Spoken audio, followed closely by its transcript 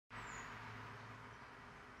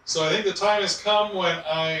So I think the time has come when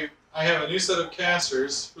I have a new set of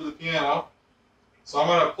casters for the piano. So I'm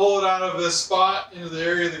going to pull it out of this spot into the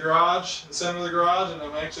area of the garage, the center of the garage, and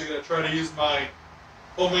I'm actually going to try to use my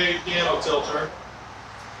homemade piano tilter.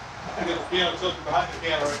 I got the piano tilter behind the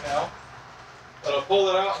piano right now. But I'll pull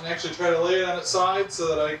it out and actually try to lay it on its side so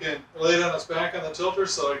that I can lay it on its back on the tilter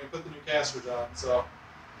so I can put the new casters on. So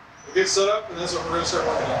we'll get set up and that's what we're going to start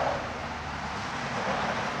working on.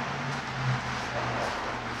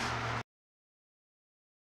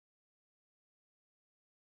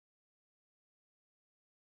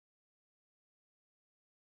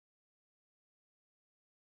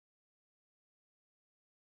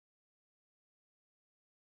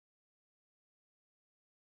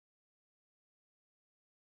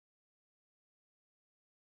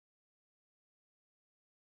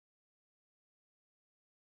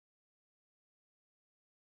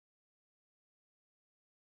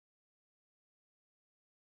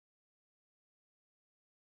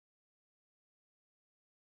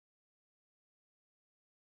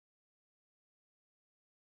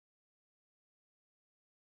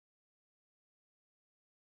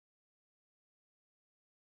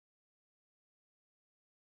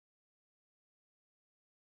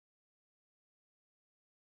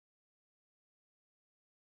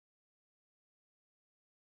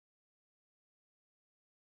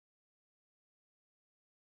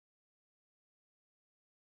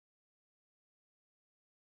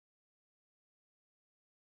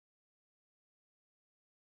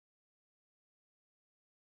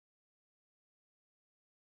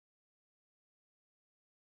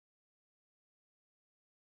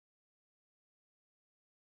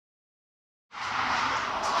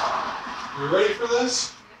 You ready for this?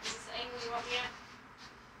 Is this the angle you want me at?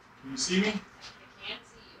 Can you see me? I can't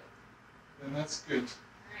see you. Then that's good.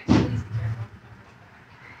 Alright, please be careful.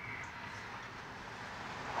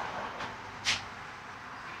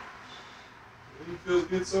 It feels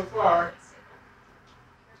good so far.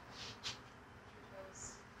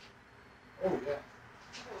 Oh yeah.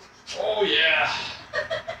 Oh yeah.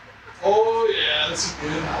 Oh yeah, that's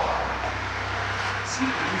good. Super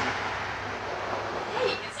easy.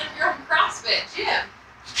 Hey, it's like your own CrossFit gym.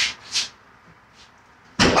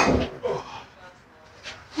 Oh.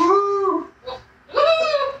 Woo! Woo!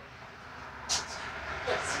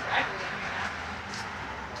 Let's ride with it now.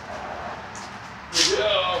 Here we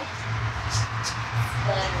go.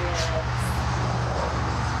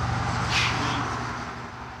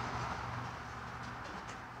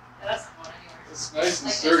 Yeah, that's not going anywhere. It's nice and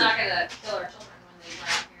Like, sturdy. it's not gonna kill our children when they run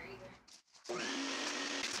here either.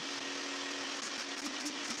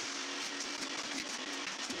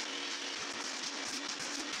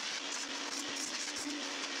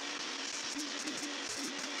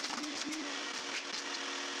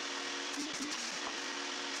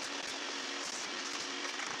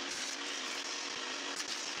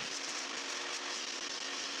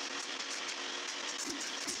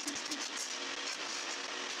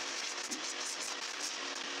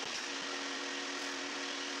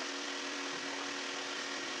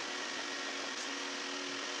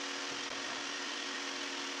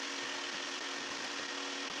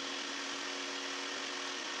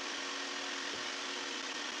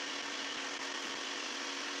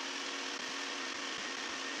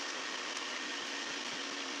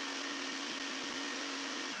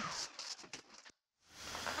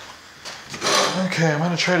 Okay, I'm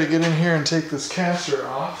going to try to get in here and take this caster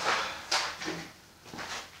off.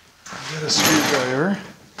 I've got a screwdriver.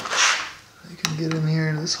 I can get in here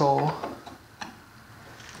in this hole.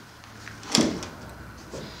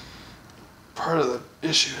 Part of the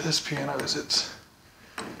issue with this piano is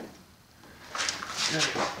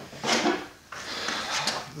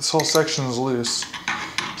this whole section is loose.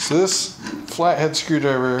 So this flathead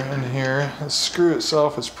screwdriver in here, the screw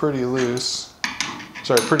itself is pretty loose.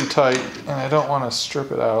 Sorry, pretty tight, and I don't want to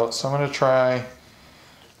strip it out, so I'm going to try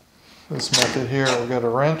this method here. I've got a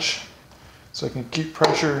wrench, so I can keep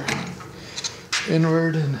pressure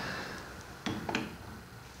inward and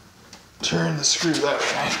turn the screw that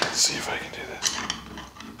way. Let's see if I can do this.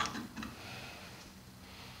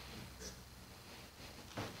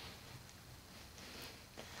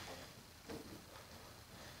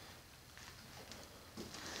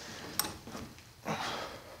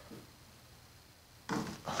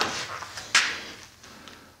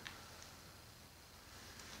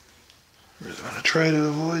 Really want to try to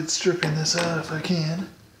avoid stripping this out if I can.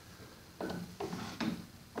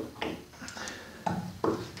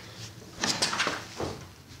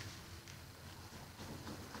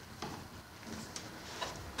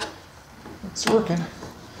 It's working.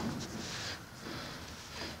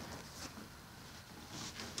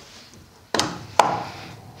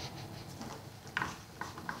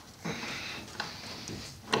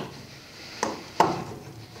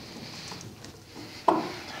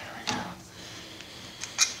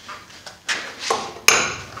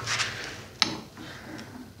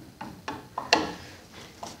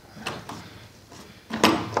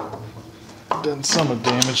 done some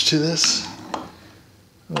damage to this,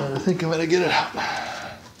 but I think I'm gonna get it out.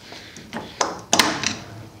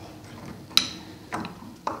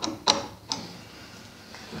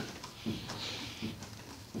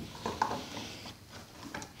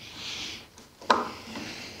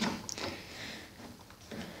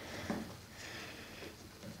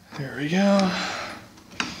 There we go.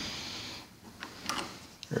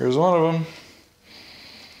 There's one of them.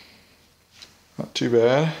 Not too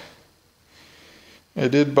bad. I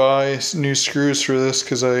did buy new screws for this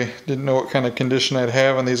because I didn't know what kind of condition I'd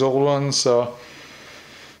have on these old ones, so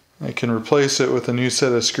I can replace it with a new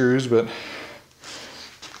set of screws, but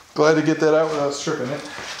glad to get that out without stripping it.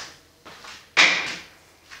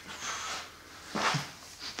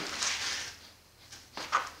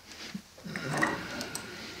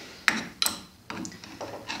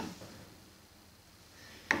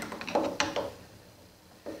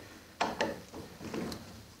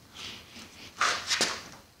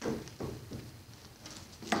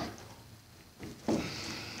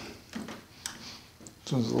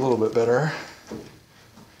 This one's a little bit better.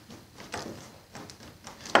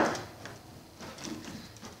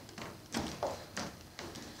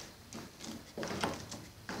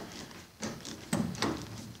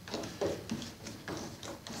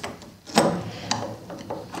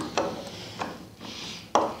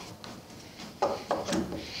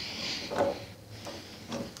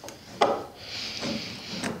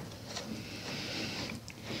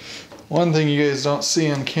 One thing you guys don't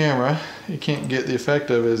see on camera, you can't get the effect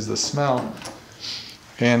of, is the smell.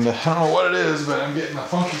 And I don't know what it is, but I'm getting a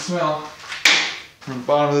funky smell from the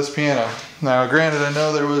bottom of this piano. Now granted, I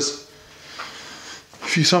know there was,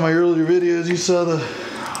 if you saw my earlier videos, you saw the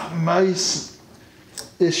mice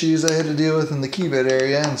issues I had to deal with in the keybed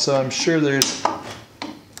area, and so I'm sure there's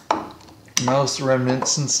mouse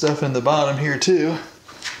remnants and stuff in the bottom here too.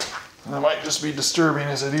 That might just be disturbing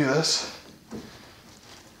as I do this.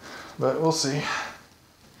 But we'll see.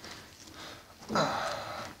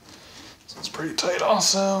 So it's pretty tight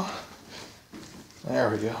also. There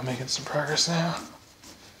we go, making some progress now.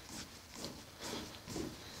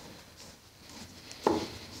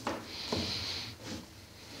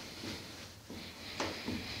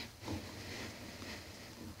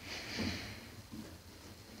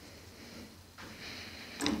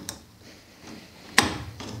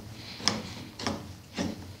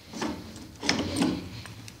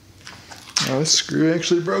 Oh, this screw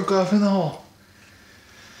actually broke off in the hole.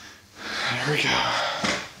 There we go.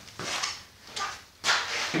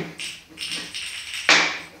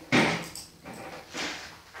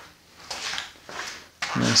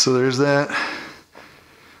 Yeah, so there's that.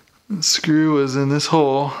 The screw was in this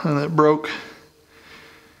hole and it broke.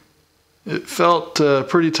 It felt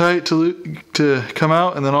pretty tight to come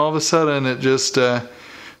out, and then all of a sudden it just there's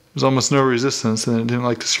almost no resistance, and it didn't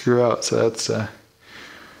like to screw out. So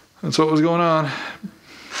that's what was going on.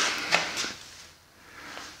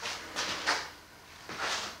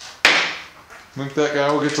 I think that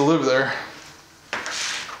guy will get to live there.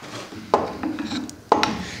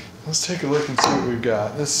 Let's take a look and see what we've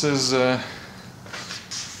got. This is a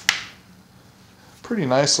pretty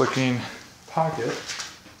nice looking pocket.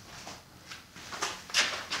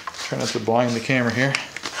 Try not to blind the camera here.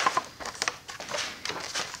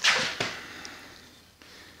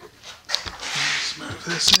 Move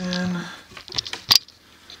this in.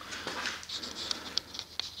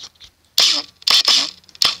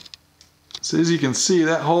 So as you can see,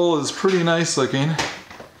 that hole is pretty nice looking.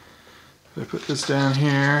 If I put this down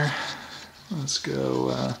here, let's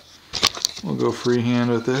go, we'll go freehand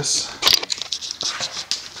with this.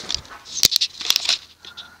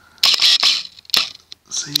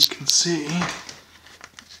 So you can see,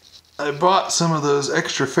 I bought some of those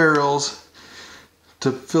extra ferrules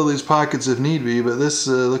to fill these pockets if need be, but this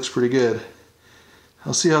looks pretty good.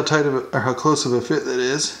 I'll see how tight of a, or how close of a fit that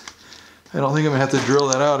is. I don't think I'm gonna have to drill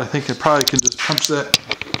that out. I think I probably can just punch that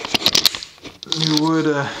new wood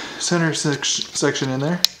center section in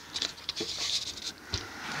there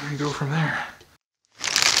and go from there.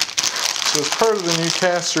 So as part of the new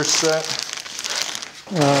caster set,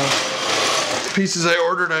 pieces I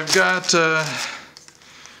ordered, I've got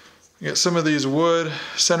some of these wood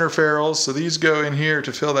center ferrules, so these go in here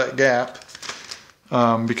to fill that gap,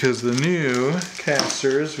 because the new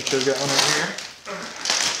casters, which I've got one right here,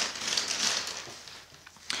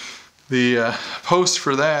 the post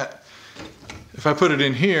for that, if I put it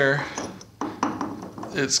in here,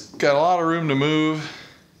 it's got a lot of room to move,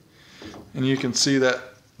 and you can see that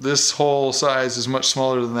this hole size is much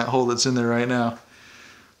smaller than that hole that's in there right now.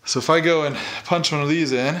 So if I go and punch one of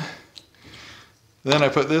these in, Then I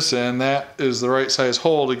put this in. That is the right size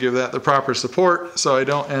hole to give that the proper support, so I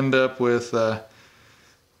don't end up with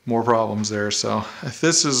more problems there. So if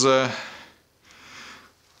this is, I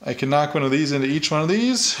can knock one of these into each one of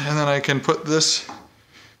these, and then I can put this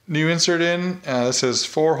new insert in. This has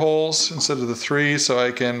 4 holes instead of the 3, so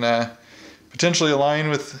I can potentially align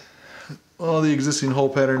with, well, the existing hole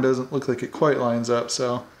pattern doesn't look like it quite lines up,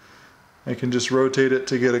 so I can just rotate it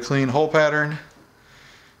to get a clean hole pattern,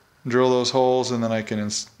 drill those holes, and then I can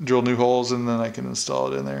drill new holes, and then I can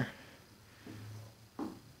install it in there.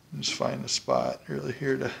 Just find a spot really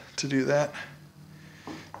here to do that.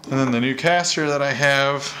 And then the new caster that I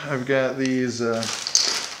have, I've got these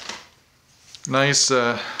nice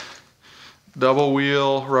double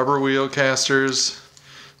wheel, rubber wheel casters,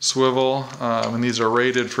 swivel, and these are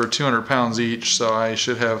rated for 200 pounds each, so I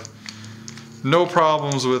should have no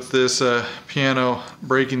problems with this piano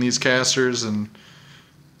breaking these casters, and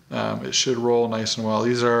it should roll nice and well.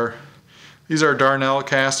 These are Darnell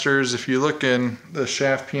casters. If you look in the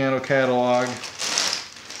Shaft Piano catalog,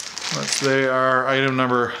 they are item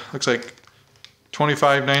number, looks like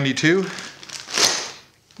 2592.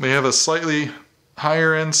 They have a slightly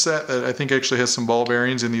higher end set that I think actually has some ball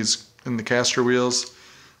bearings in the caster wheels.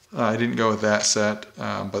 I didn't go with that set,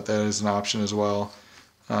 but that is an option as well.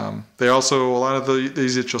 They also, a lot of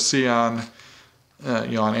these that you'll see on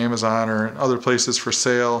on Amazon or other places for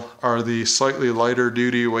sale are the slightly lighter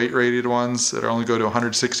duty weight rated ones that only go to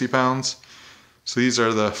 160 pounds. So these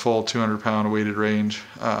are the full 200 pound weighted range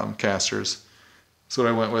casters. That's what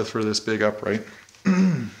I went with for this big upright.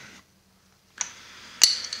 And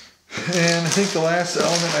I think the last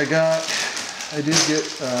element I got, I did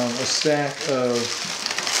get a stack of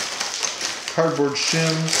cardboard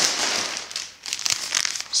shims.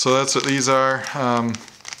 So that's what these are.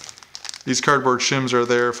 These cardboard shims are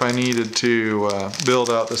there if I needed to build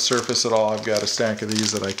out the surface at all. I've got a stack of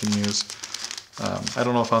these that I can use. I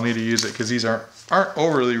don't know if I'll need to use it because these aren't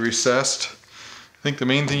overly recessed. I think the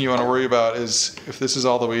main thing you want to worry about is if this is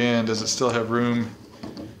all the way in, does it still have room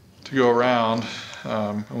to go around?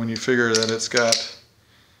 When you figure that it's got,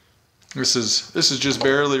 this is just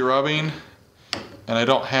barely rubbing, and I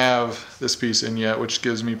don't have this piece in yet, which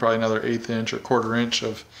gives me probably another 1/8 inch or 1/4 inch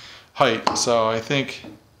of height. So I think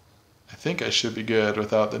I should be good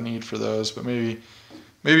without the need for those, but maybe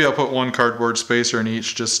I'll put one cardboard spacer in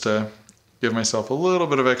each just to give myself a little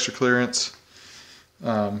bit of extra clearance.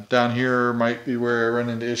 Down here might be where I run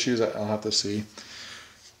into issues. I'll have to see.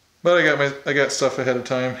 But I got stuff ahead of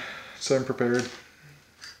time, so I'm prepared.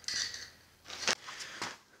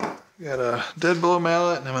 Got a dead blow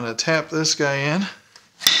mallet, and I'm going to tap this guy in.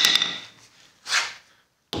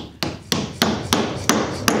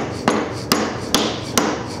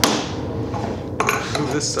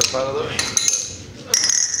 Move this stuff out of the way.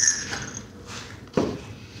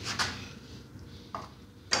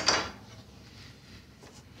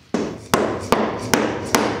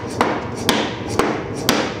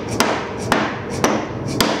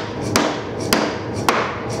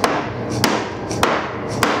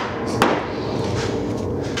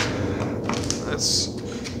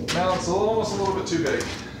 Mallets almost a little bit too big.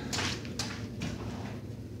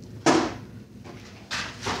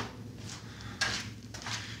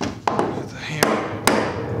 With the hammer.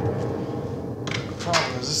 The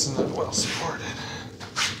problem is this isn't well supported.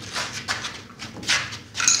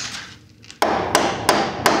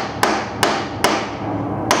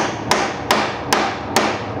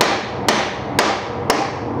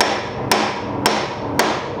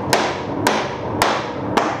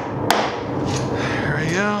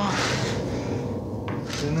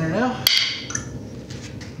 In there now.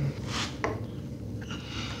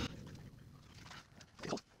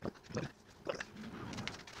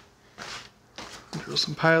 Drill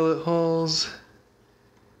some pilot holes.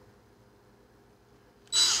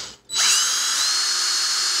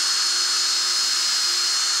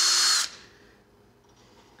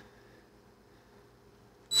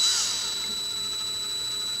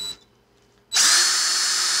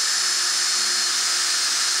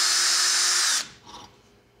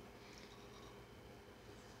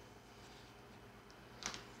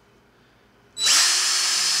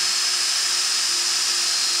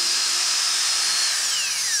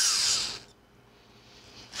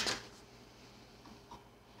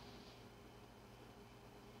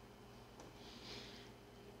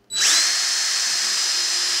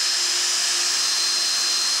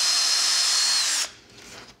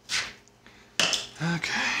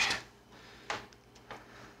 Okay.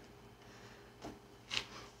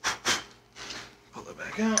 Pull it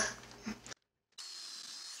back out.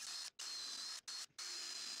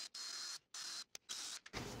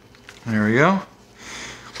 There we go.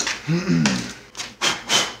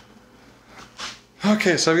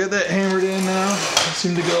 Okay, so I've got that hammered in now. It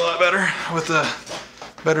seemed to go a lot better with the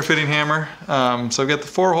better fitting hammer. So I've got the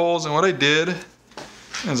 4 holes, and what I did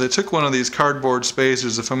is I took one of these cardboard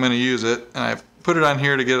spacers if I'm going to use it, and I put it on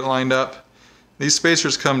here to get it lined up. These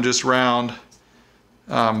spacers come just round,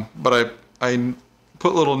 but I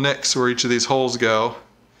put little nicks where each of these holes go,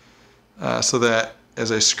 so that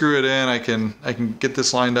as I screw it in, I can get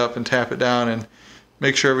this lined up and tap it down and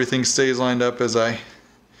make sure everything stays lined up as I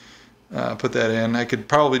put that in. I could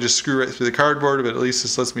probably just screw right through the cardboard, but at least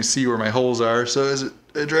this lets me see where my holes are. So as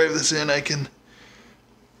I drive this in, I can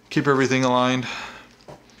keep everything aligned.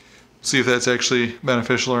 See if that's actually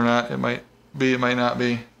beneficial or not. It might be, it might not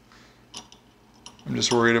be. I'm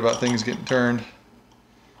just worried about things getting turned.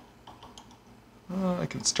 I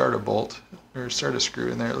can start a bolt, or start a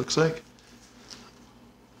screw in there, it looks like.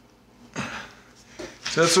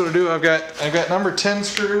 So that's what I do. I've got number 10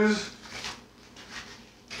 screws,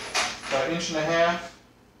 about 1.5 inches.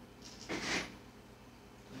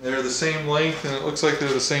 They're the same length, and it looks like they're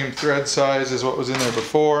the same thread size as what was in there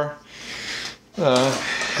before.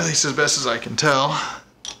 At least as best as I can tell.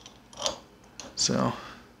 So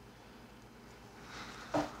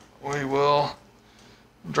we will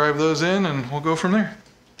drive those in and we'll go from there.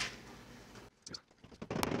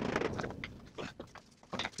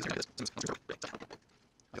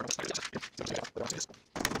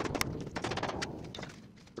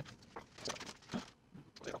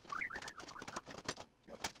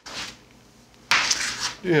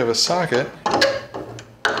 You have a socket,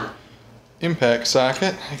 impact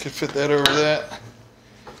socket. I could fit that over that,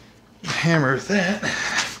 hammer with that.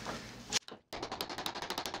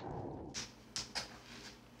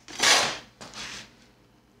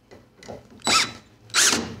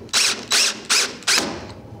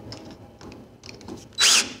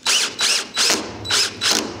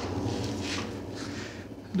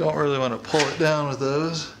 Don't really want to pull it down with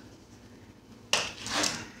those.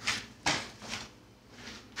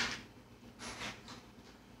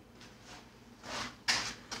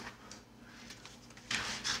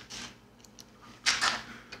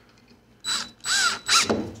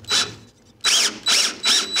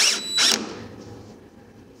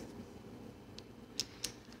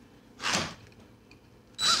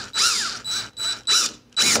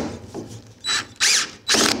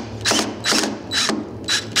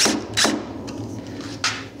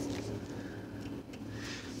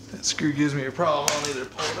 Screw gives me a problem. I'll need to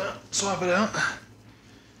pull it out, swap it out.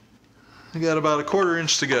 I got about 1/4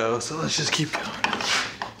 inch to go, so let's just keep going.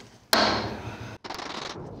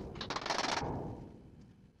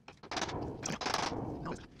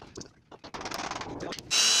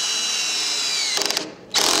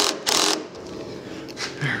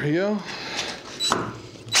 There we go.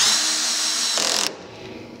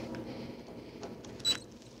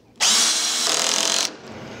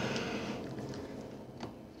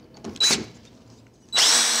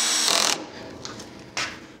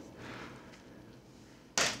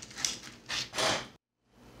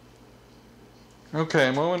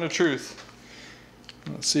 Okay, moment of truth.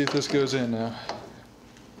 Let's see if this goes in now.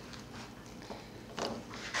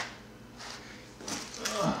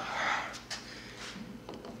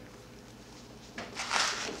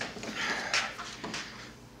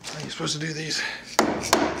 How are you supposed to do these? Here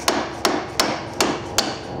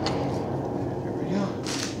we go.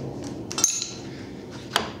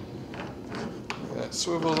 That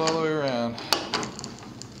swivels all the way around.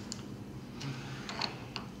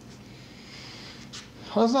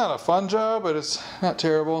 Well, it's not a fun job, but it's not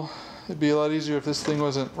terrible. It'd be a lot easier if this thing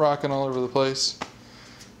wasn't rocking all over the place.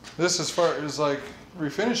 This, as far as like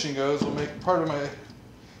refinishing goes, will make part of my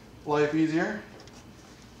life easier,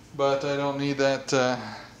 but I don't need that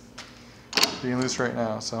being loose right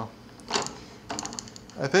now. So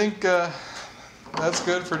I think that's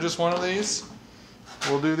good for just one of these.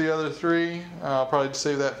 We'll do the other 3. I'll probably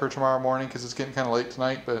save that for tomorrow morning because it's getting kind of late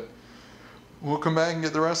tonight, but we'll come back and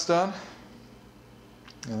get the rest done.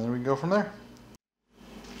 And then we can go from there.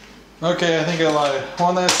 Okay, I think I lied.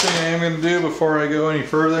 One last thing I am going to do before I go any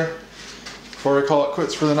further, before I call it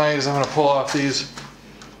quits for the night, is I'm going to pull off these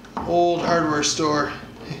old hardware store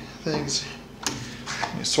things.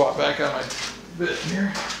 Let me swap back on my bit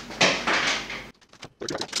here.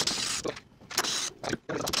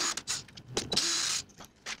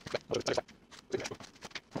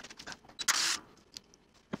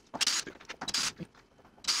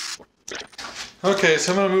 Okay,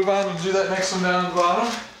 so I'm going to move on and do that next one down at the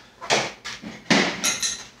bottom.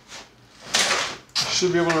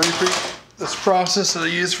 Should be able to repeat this process that I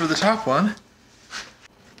used for the top one.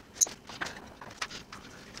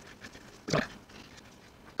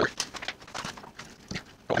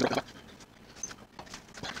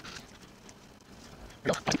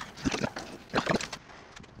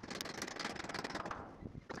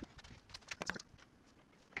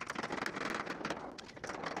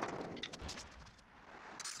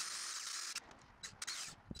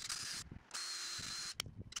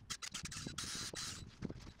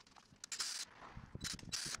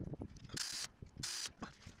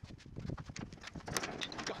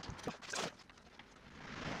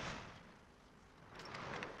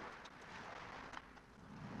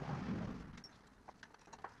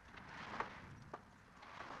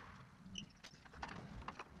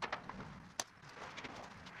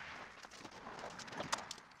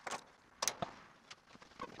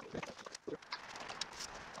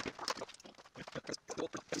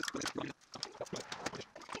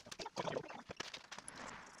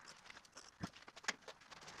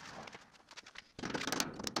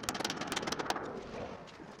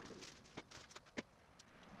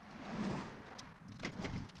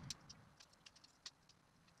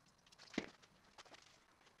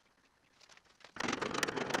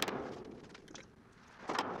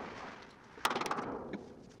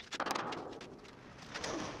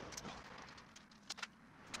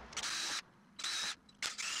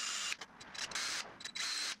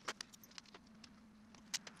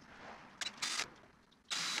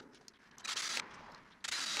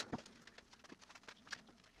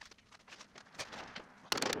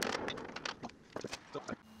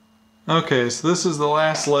 Okay, so this is the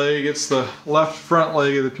last leg. It's the left front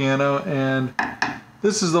leg of the piano, and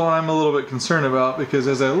this is the one I'm a little bit concerned about because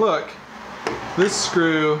as I look, this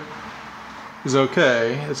screw is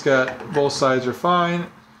okay. It's got both sides are fine,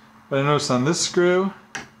 but I noticed on this screw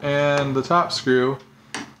and the top screw,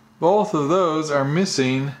 both of those are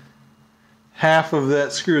missing half of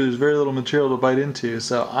that screw. There's very little material to bite into,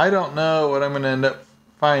 so I don't know what I'm going to end up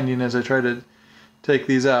finding as I try to take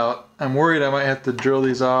these out. I'm worried I might have to drill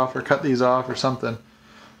these off or cut these off or something.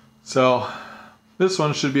 So this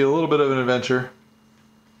one should be a little bit of an adventure,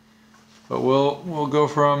 but we'll go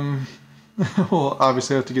from we'll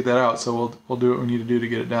obviously have to get that out, so we'll do what we need to do to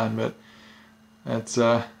get it done. But that's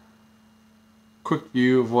a quick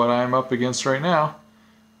view of what I'm up against right now.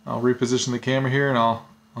 I'll reposition the camera here and I'll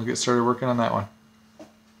get started working on that one.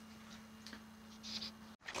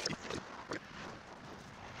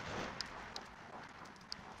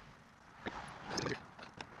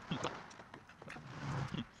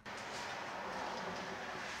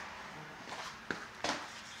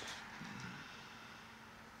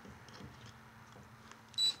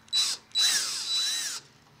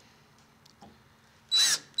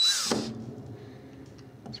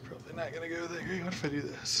 It's probably not going to go that great. What if I do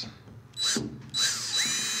this?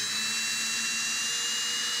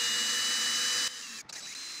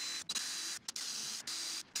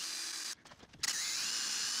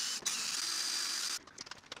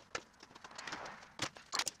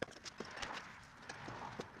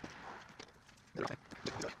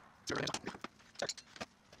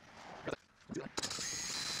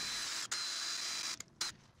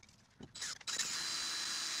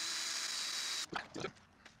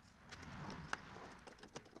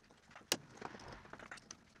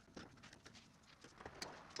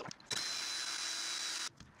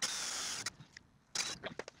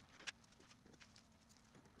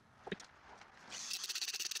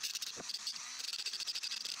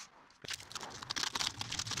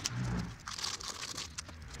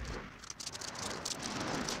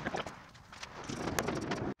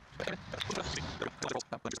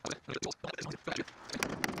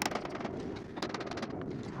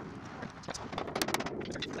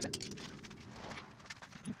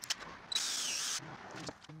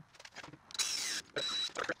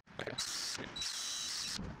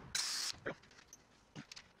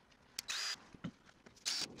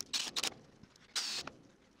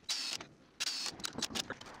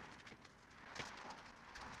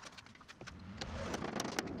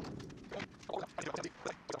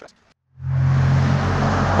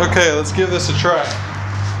 Okay, let's give this a try.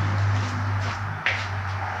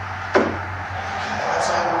 That's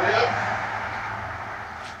all the way up.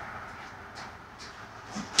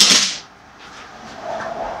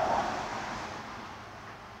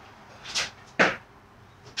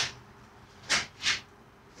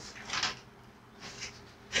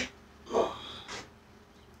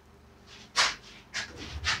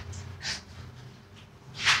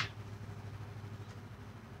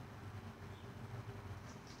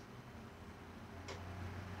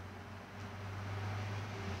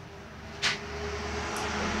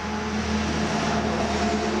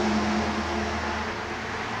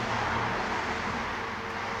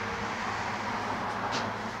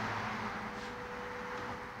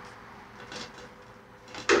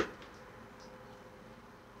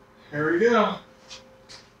 Here we go.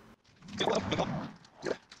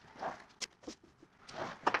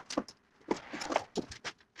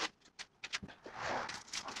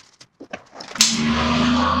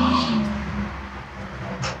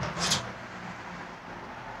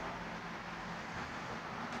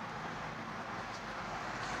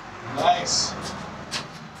 Nice.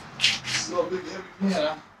 Still a big heavy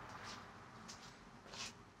piano.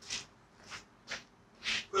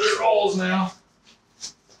 But it rolls now.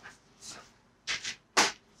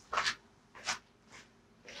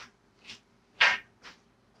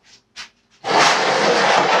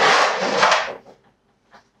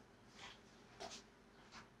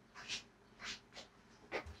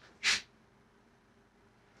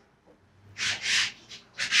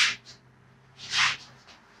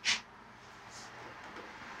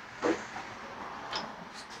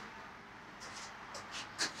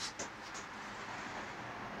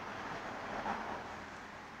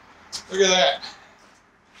 Look at that.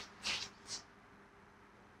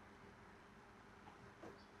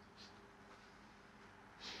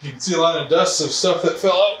 You can see a lot of dust of stuff that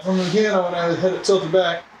fell out from the piano when I had it tilted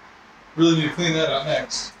back. Really need to clean that out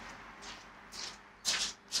next.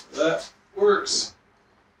 That works.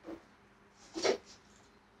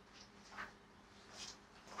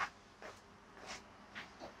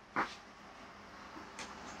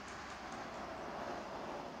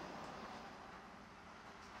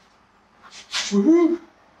 Woohoo!